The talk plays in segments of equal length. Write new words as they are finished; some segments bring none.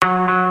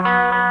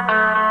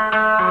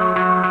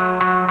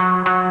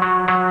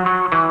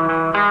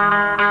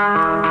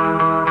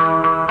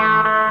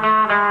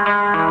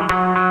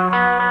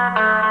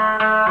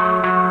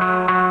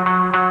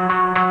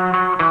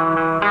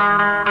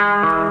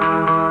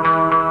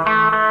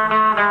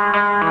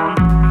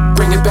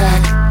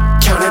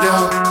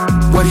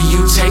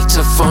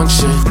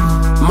function.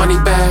 Money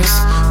bags,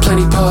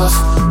 plenty puff,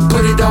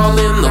 put it all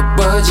in the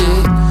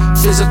budget.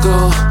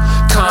 Physical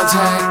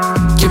contact,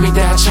 give me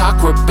that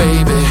chocolate,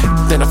 baby.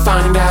 Then I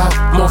find out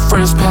more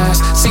friends pass,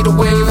 see the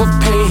wave of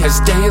pain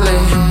has daily.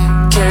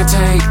 Can't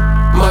take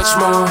much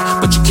more,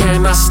 but you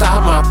cannot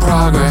stop my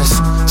progress.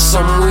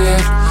 Some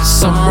weird,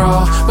 some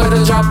raw, but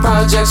I drop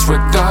projects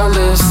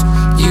regardless.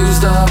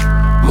 Used up,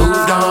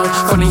 moved on.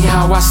 Funny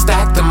how I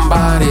stack them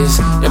bodies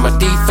in my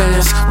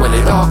defense when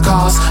it all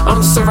costs.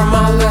 I'm serving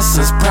my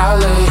lessons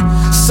proudly.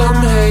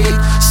 Some hate,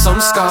 some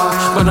scoff,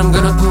 but I'm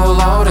gonna pull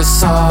all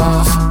this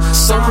off.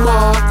 Some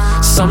walk,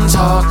 some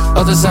talk,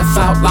 others have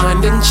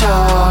outlined in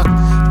chalk.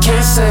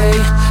 Can't say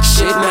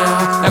shit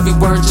now, every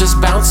word just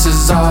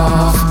bounces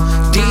off.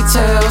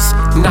 Details,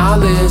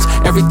 knowledge,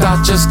 every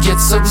thought just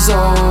gets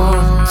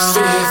absorbed.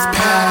 Fifth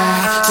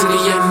path to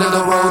the end of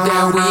the road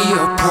that we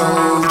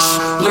approach.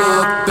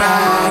 Look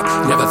back,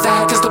 never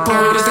that, cause the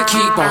point is to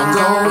keep on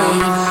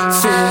going.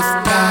 Fifth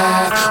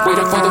path,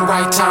 waiting for the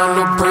right time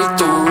to break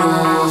the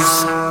rules.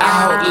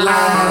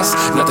 Outlast,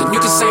 nothing you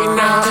can say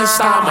now can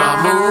stop my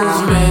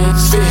movement.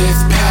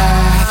 Fifth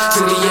path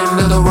to the end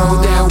of the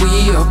road that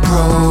we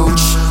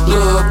approach.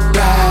 Look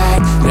back,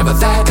 never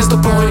that, cause the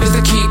point is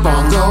to keep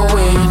on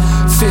going.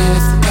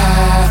 Fifth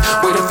path,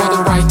 waiting for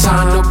the right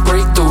time to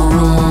break the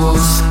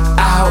rules.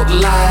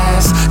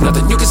 Outlast,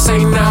 nothing you can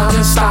say now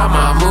can stop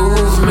my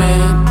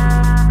movement.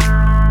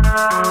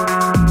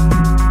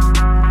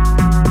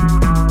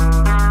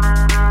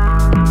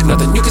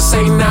 Nothing you can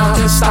say now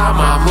can stop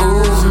my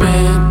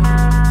movement.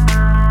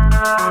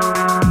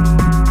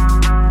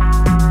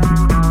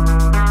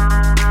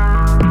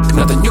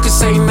 Nothing you can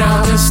say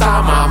now can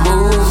stop my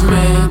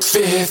movement.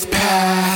 Fifth path.